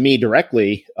that to me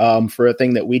directly for a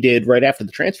thing that we did right after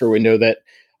the transfer window, that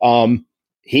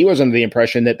he was under the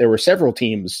impression that there were several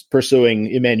teams pursuing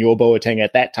Emmanuel Boateng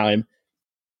at that time.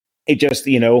 It just,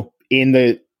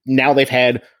 now they've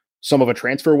had some of a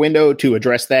transfer window to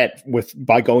address that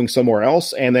by going somewhere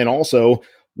else. And then also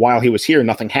while he was here,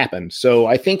 nothing happened. So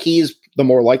I think he's the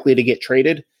more likely to get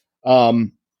traded.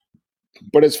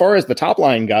 But as far as the top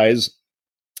line guys,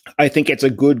 I think it's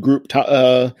a good group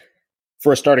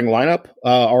for a starting lineup.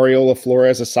 Areola,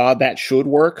 Flores, Assad, that should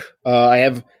work. I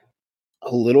have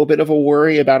a little bit of a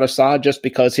worry about Assad just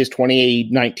because his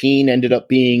 2019 ended up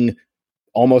being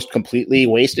almost completely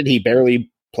wasted. He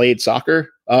barely played soccer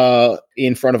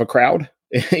in front of a crowd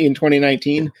in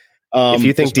 2019. If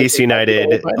you think DC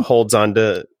United holds on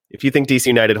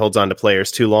to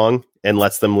players too long and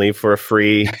lets them leave for a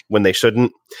free when they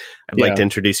shouldn't, I'd like to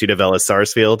introduce you to Velas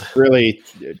Sarsfield. Really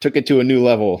took it to a new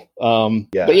level.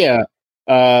 But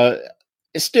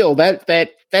still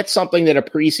that's something that a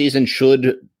preseason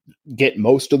should get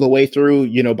most of the way through.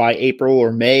 By April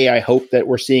or May, I hope that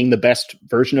we're seeing the best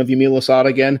version of Yamil Asad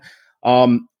again.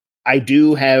 I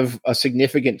do have a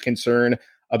significant concern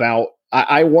about.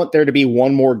 I want there to be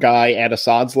one more guy at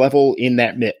Assad's level in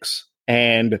that mix.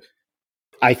 And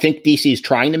I think DC is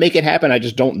trying to make it happen. I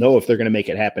just don't know if they're going to make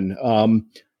it happen.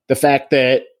 The fact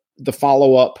that the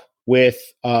follow-up with,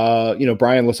 Brian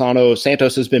Lozano,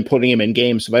 Santos has been putting him in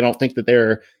games, so I don't think that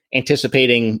they're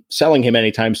anticipating selling him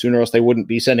anytime soon, or else they wouldn't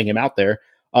be sending him out there.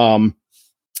 The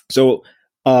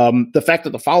fact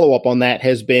that the follow-up on that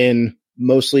has been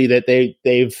mostly that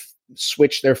they've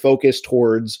switched their focus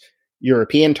towards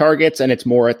European targets, and it's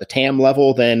more at the TAM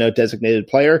level than a designated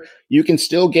player. You can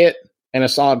still get an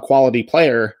Assad quality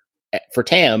player for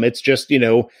TAM. It's just,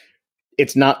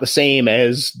 it's not the same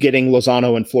as getting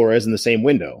Lozano and Flores in the same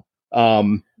window.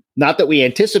 Not that we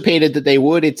anticipated that they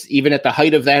would. It's even at the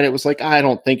height of that, it was like, I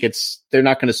don't think they're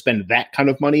not going to spend that kind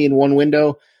of money in one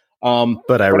window.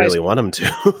 But I really want them to.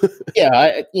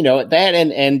 That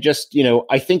and just,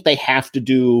 I think they have to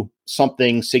do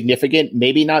something significant,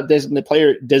 maybe not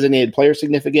designated player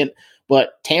significant,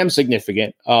 but TAM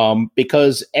significant,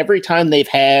 because every time they've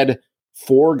had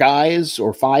 4 guys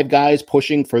or 5 guys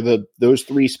pushing for those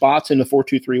 3 spots in the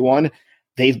 4-2-3-1,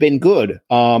 they've been good.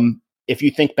 If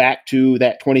you think back to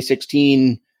that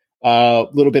 2016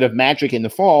 little bit of magic in the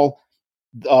fall,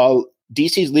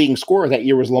 DC's leading scorer that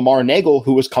year was Lamar Nagel,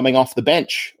 who was coming off the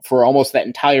bench for almost that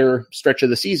entire stretch of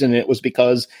the season. And it was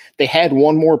because they had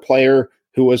one more player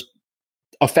who was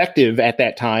effective at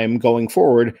that time going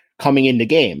forward coming into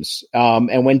games.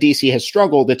 And when DC has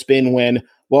struggled, it's been when,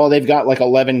 they've got like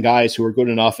 11 guys who are good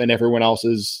enough and everyone else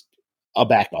is a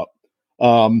backup.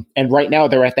 And right now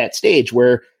they're at that stage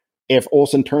where if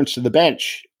Olsen turns to the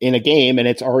bench in a game and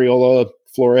it's Arriola,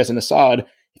 Flores, and Assad,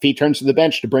 if he turns to the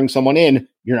bench to bring someone in,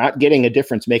 you're not getting a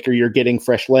difference maker. You're getting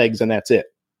fresh legs, and that's it.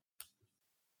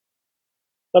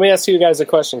 Let me ask you guys a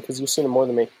question, because you've seen him more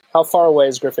than me. How far away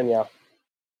is Griffin Yao?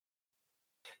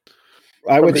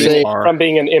 I would say from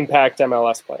being an impact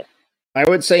MLS player. I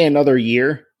would say another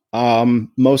year.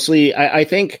 Mostly, I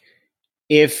think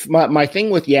if my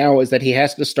thing with Yao is that he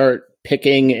has to start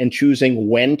picking and choosing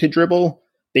when to dribble,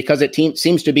 because it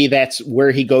seems to be that's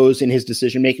where he goes in his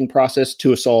decision-making process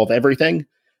to solve everything.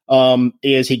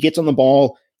 Is he gets on the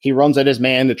ball, he runs at his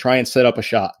man to try and set up a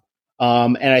shot.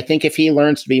 And I think if he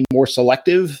learns to be more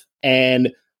selective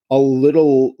and a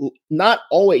little, not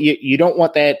always, you don't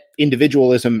want that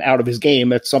individualism out of his game.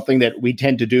 That's something that we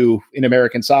tend to do in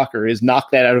American soccer, is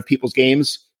knock that out of people's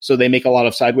games so they make a lot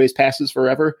of sideways passes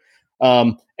forever.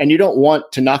 And you don't want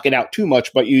to knock it out too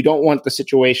much, but you don't want the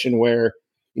situation where,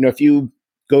 if you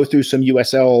go through some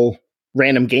USL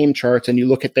random game charts and you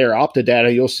look at their Opta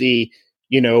data, you'll see,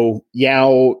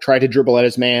 Yao tried to dribble at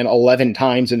his man 11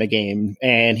 times in a game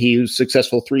and he was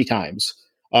successful 3 times,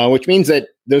 which means that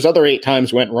those other 8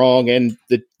 times went wrong and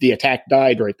the attack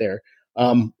died right there,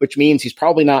 which means he's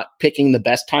probably not picking the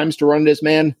best times to run at his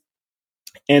man.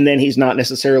 And then he's not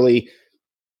necessarily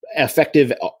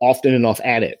effective often enough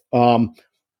at it.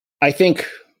 I think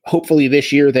hopefully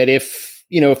this year that if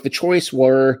the choice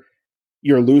were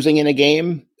you're losing in a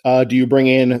game, do you bring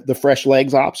in the fresh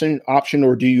legs option,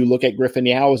 or do you look at Griffin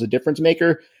Yao as a difference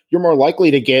maker? You're more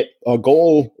likely to get a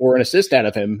goal or an assist out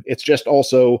of him. It's just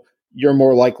also you're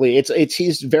more likely.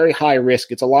 He's very high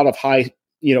risk. It's a lot of high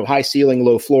ceiling,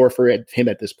 low floor for him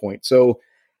at this point. So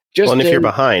if you're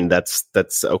behind,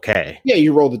 that's okay. Yeah,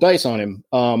 you roll the dice on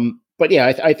him. But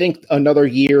yeah, I think another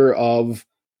year of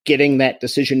getting that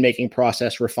decision-making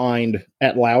process refined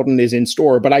at Loudoun is in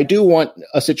store. But I do want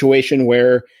a situation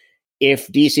where if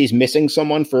DC's missing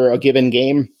someone for a given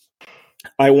game,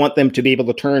 I want them to be able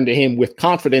to turn to him with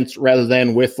confidence rather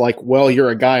than with you're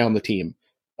a guy on the team.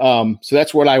 So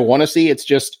that's what I want to see. It's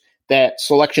just that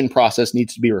selection process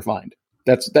needs to be refined.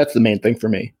 That's the main thing for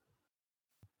me.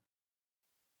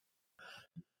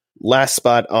 Last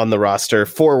spot on the roster,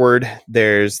 forward,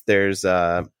 there's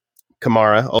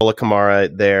Kamara, Ola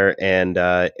Kamara there, and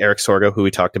Eric Sorgo, who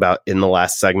we talked about in the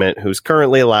last segment, who's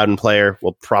currently a Loudoun player,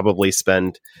 will probably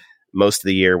spend most of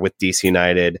the year with DC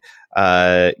United.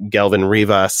 Gelvin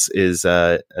Rivas is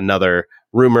another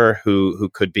rumor who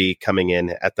could be coming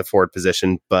in at the forward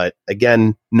position, but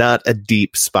again, not a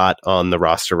deep spot on the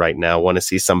roster right now. Want to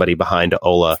see somebody behind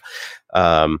Ola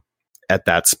at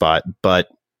that spot, but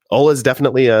Ola is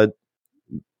definitely a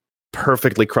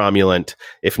perfectly cromulent,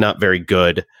 if not very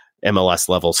good, MLS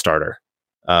level starter.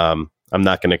 I'm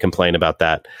not going to complain about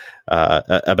that,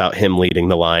 about him leading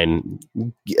the line,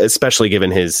 especially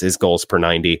given his goals per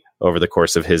 90 over the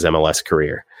course of his MLS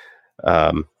career.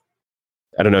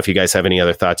 I don't know if you guys have any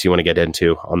other thoughts you want to get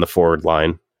into on the forward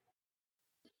line.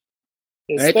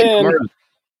 I think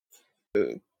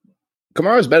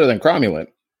Kamara's better than Cromulent.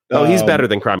 Oh, he's better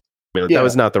than Cromulent. Yeah. That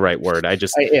was not the right word. I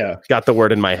just got the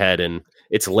word in my head, and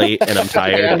it's late and I'm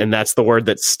tired, and that's the word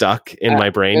that stuck in my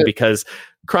brain because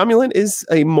Cromulent is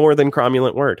a more than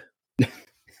Cromulent word.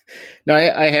 No,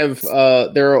 I have.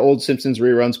 There are old Simpsons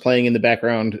reruns playing in the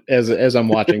background as I'm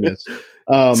watching this.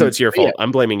 So it's your fault. Yeah.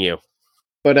 I'm blaming you.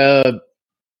 But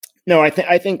no, I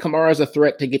think Kamara is a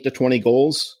threat to get to 20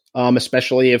 goals,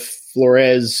 especially if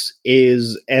Flores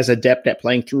is as adept at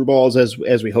playing through balls as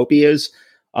we hope he is.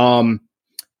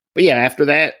 But yeah, after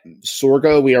that,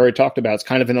 Sorga, we already talked about. It's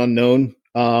kind of an unknown.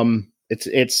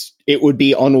 It would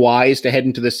be unwise to head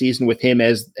into the season with him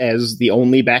as the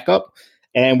only backup.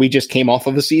 And we just came off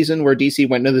of a season where DC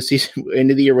went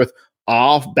into the year with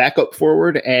off backup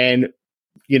forward, and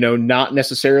not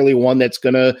necessarily one that's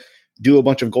going to do a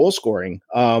bunch of goal scoring.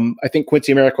 I think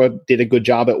Quincy America did a good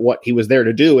job at what he was there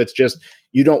to do. It's just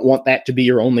you don't want that to be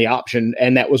your only option,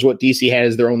 and that was what DC had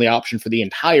as their only option for the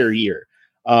entire year.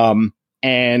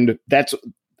 And that's,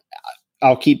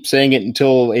 I'll keep saying it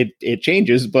until it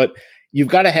changes, but you've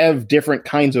got to have different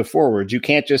kinds of forwards. You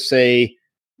can't just say,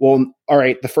 well, all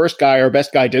right, the first guy, our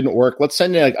best guy didn't work. Let's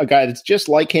send in a guy that's just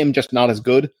like him, just not as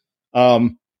good.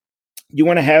 You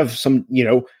want to have some,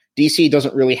 DC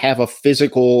doesn't really have a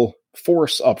physical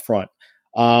force up front.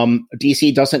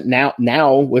 DC doesn't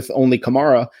now with only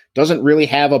Kamara, doesn't really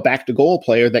have a back to goal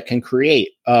player that can create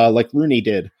like Rooney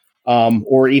did.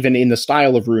 Or even in the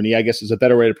style of Rooney, I guess is a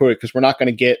better way to put it, because we're not going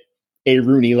to get a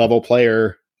Rooney level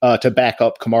player to back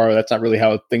up Kamara. That's not really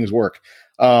how things work.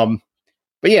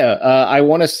 But yeah, I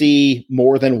want to see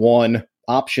more than one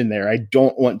option there. I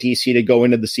don't want DC to go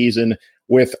into the season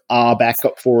with a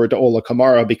backup forward to Ola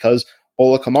Kamara, because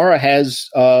Ola Kamara has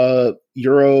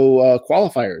Euro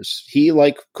qualifiers. He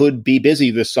could be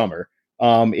busy this summer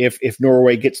if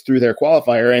Norway gets through their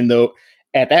qualifier, and though.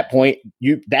 At that point,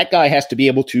 that guy has to be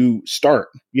able to start.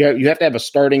 You have to have a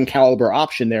starting caliber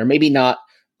option there. Maybe not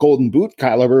Golden Boot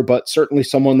caliber, but certainly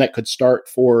someone that could start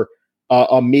for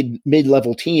a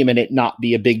mid-level team and it not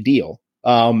be a big deal.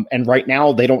 And right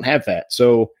now, they don't have that.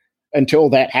 So until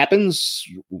that happens,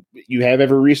 you have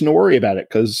every reason to worry about it,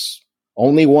 because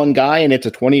only one guy, and it's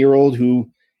a 20-year-old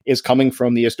who is coming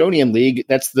from the Estonian league.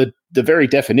 That's the very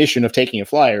definition of taking a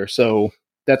flyer. So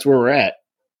that's where we're at.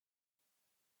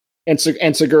 And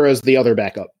Segura is the other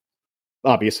backup,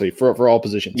 obviously, for all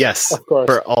positions. Yes, of course.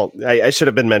 For all, I should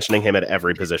have been mentioning him at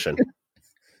every position.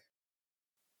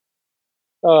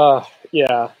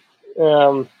 Yeah.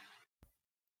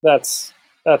 That's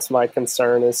my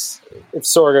concern, is if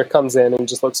Sorga comes in and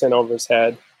just looks in over his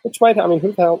head, which might, who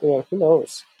the hell, who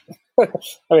knows?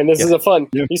 This is a fun.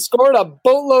 Yeah. He scored a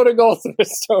boatload of goals in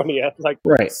Estonia,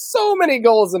 right. So many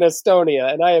goals in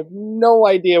Estonia, and I have no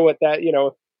idea what that,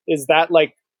 is that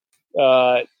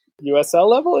USL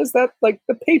level? Is that like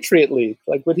the Patriot League?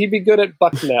 Would he be good at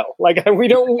Bucknell? I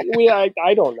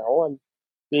don't know. I'm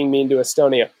being mean to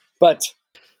Estonia, but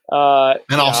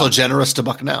and also generous to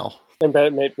Bucknell. And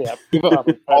yeah,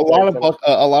 a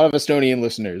lot of Estonian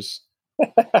listeners.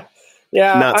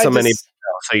 Yeah, not so many.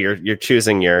 So you're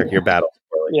choosing your battle.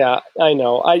 Yeah, I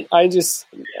know. I'm just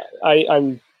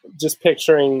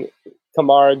picturing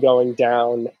Kamara going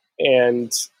down and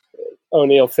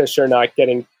O'Neill Fisher not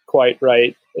getting quite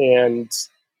right, and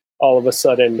all of a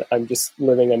sudden I'm just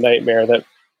living a nightmare that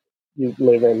you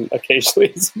live in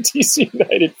occasionally as a DC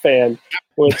United fan,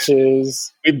 which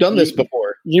is we've done this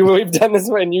before. We've done this,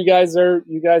 and you guys are.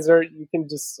 You can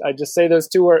just. I just say those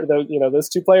two those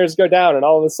two players go down, and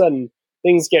all of a sudden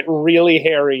things get really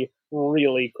hairy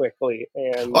really quickly.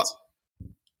 And that's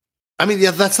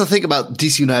the thing about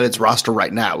DC United's roster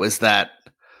right now, is that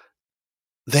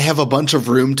they have a bunch of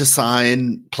room to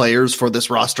sign players for this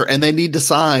roster, and they need to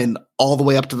sign all the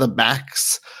way up to the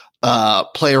max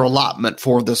player allotment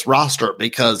for this roster,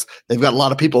 because they've got a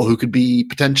lot of people who could be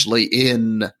potentially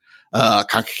in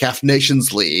CONCACAF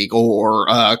Nations League or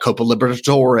Copa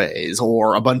Libertadores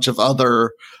or a bunch of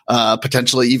other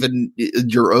potentially even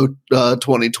Euro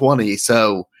 2020.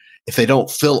 So if they don't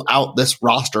fill out this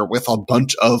roster with a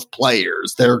bunch of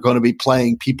players, they're going to be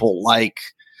playing people like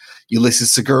Ulises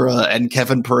Segura and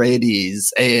Kevin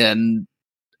Paredes and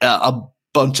a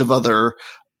bunch of other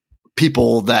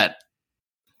people that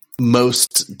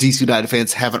most DC United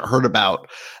fans haven't heard about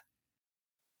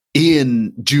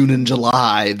in June and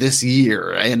July this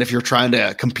year. And if you're trying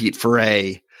to compete for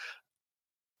a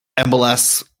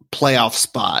MLS playoff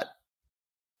spot,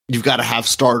 you've got to have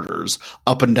starters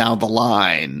up and down the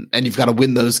line, and you've got to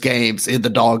win those games in the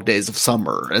dog days of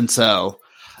summer. And so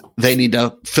they need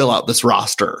to fill out this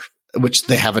roster, which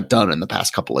they haven't done in the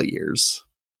past couple of years.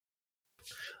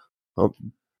 Well,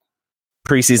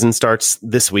 preseason starts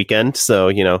this weekend,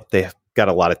 so they've got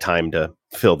a lot of time to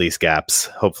fill these gaps.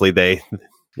 Hopefully they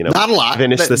not a lot.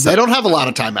 Finish this. They don't have a lot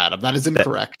of time, Adam. That is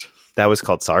incorrect. That was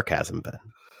called sarcasm, Ben.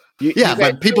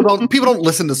 But people don't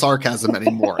listen to sarcasm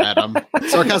anymore, Adam.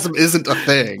 Sarcasm isn't a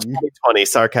thing. 2020,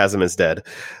 sarcasm is dead.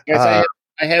 Yes,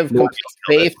 I have complete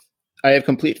faith. I have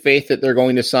complete faith that they're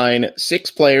going to sign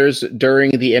 6 players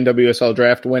during the NWSL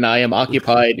draft when I am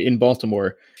occupied in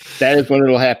Baltimore. That is when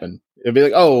it'll happen. It'll be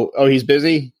like, oh, he's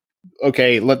busy.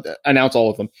 Okay, announce all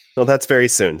of them. Well, that's very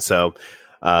soon. So,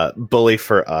 bully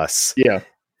for us. Yeah.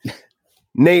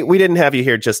 Nate, we didn't have you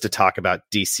here just to talk about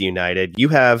DC United. You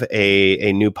have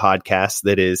a new podcast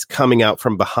that is coming out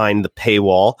from behind the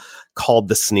paywall called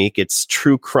The Sneak. It's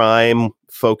true crime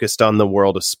focused on the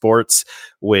world of sports,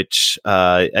 which,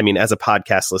 as a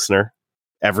podcast listener,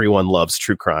 everyone loves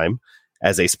true crime.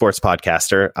 As a sports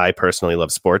podcaster, I personally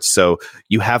love sports. So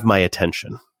you have my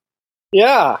attention.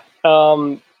 Yeah.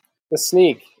 The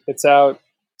Sneak. It's out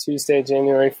Tuesday,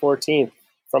 January 14th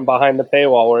from behind the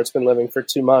paywall, where it's been living for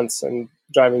 2 months and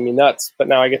driving me nuts. But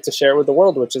now I get to share it with the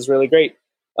world, which is really great.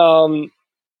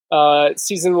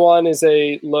 Season 1 is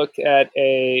a look at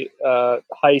a armed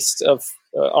heist of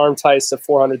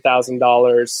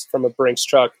 $400,000 from a Brinks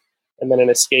truck, and then an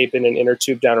escape in an inner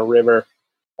tube down a river,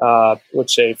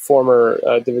 which a former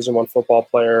Division I football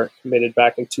player committed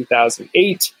back in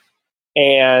 2008.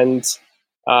 And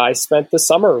I spent the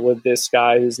summer with this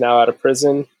guy who's now out of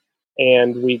prison,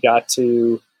 and we got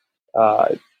to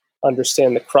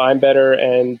understand the crime better.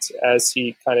 And as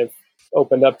he kind of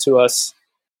opened up to us,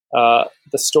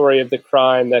 the story of the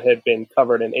crime that had been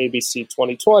covered in ABC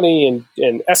 2020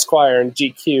 and Esquire and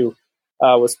GQ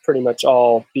was pretty much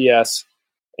all BS.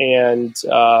 And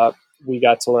we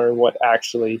got to learn what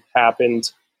actually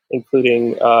happened,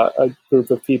 including a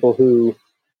group of people who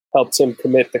helped him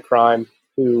commit the crime,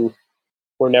 who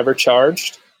were never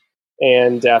charged.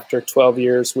 And after 12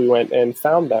 years, we went and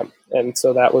found them. And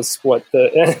so that was what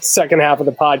the second half of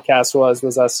the podcast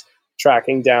was us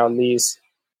tracking down these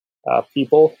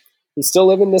people who still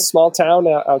live in this small town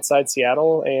outside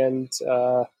Seattle, and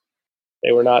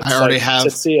they were not to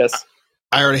see us.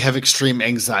 I already have extreme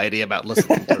anxiety about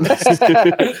listening to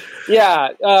this. Yeah.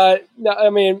 No, I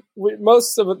mean,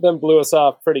 most of them blew us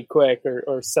off pretty quick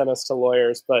or sent us to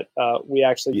lawyers, but we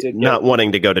actually did. Not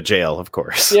wanting to go to jail, of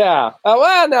course. Yeah.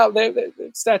 Well, no,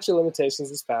 the statute of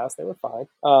limitations is passed. They were fine.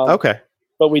 Okay.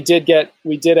 But we did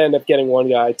end up getting one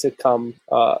guy to come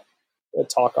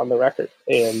talk on the record.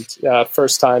 And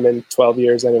first time in 12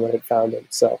 years anyone had found him.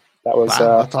 So that was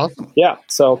that's awesome. Yeah.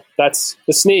 So that's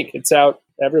The Sneak. It's out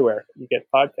everywhere you get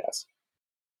podcasts.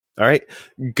 All right,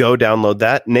 go download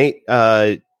that. Nate,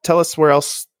 tell us where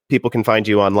else people can find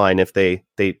you online if they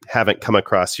haven't come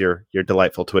across your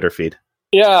delightful Twitter feed.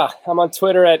 Yeah, I'm on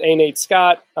Twitter at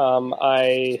 @NateScott.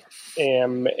 I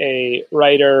am a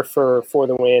writer for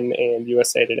the Win and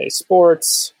USA Today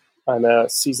Sports. I'm a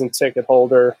season ticket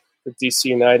holder for DC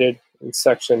United in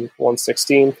section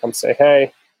 116. Come say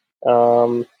hey.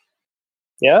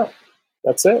 Yeah,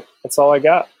 that's it. That's all I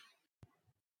got.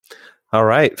 All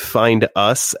right. Find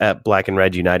us at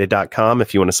blackandredunited.com.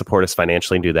 If you want to support us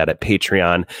financially, do that at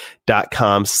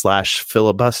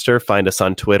patreon.com/filibuster. Find us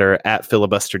on Twitter at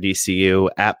filibusterdcu,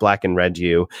 at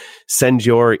blackandredu. Send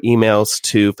your emails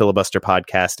to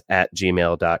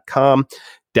filibusterpodcast@gmail.com.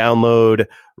 Download,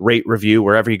 rate, review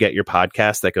wherever you get your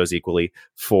podcast. That goes equally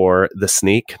for The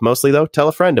Sneak. Mostly, though, tell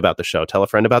a friend about the show. Tell a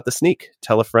friend about The Sneak.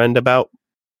 Tell a friend about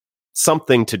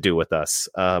something to do with us.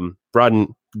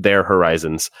 Broaden their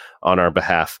horizons on our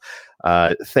behalf.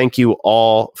 Thank you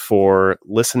all for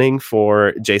listening.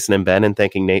 For Jason and Ben, and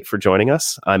thanking Nate for joining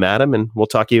us. I'm Adam, and we'll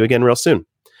talk to you again real soon.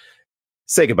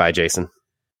 Say goodbye, Jason.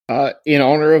 In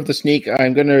honor of The Sneak,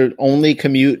 I'm going to only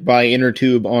commute by inner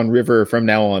tube on River from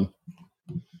now on.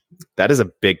 That is a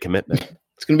big commitment.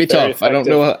 It's going to be tough. I don't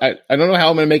know. I don't know how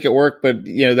I'm going to make it work, but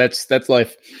that's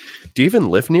life. Do you even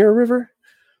live near a river?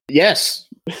 Yes.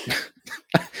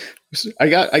 I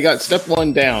got step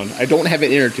 1 down. I don't have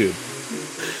an inner tube,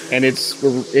 and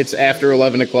it's after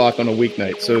 11 o'clock on a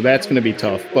weeknight, so that's going to be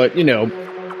tough. But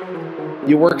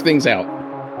you work things out.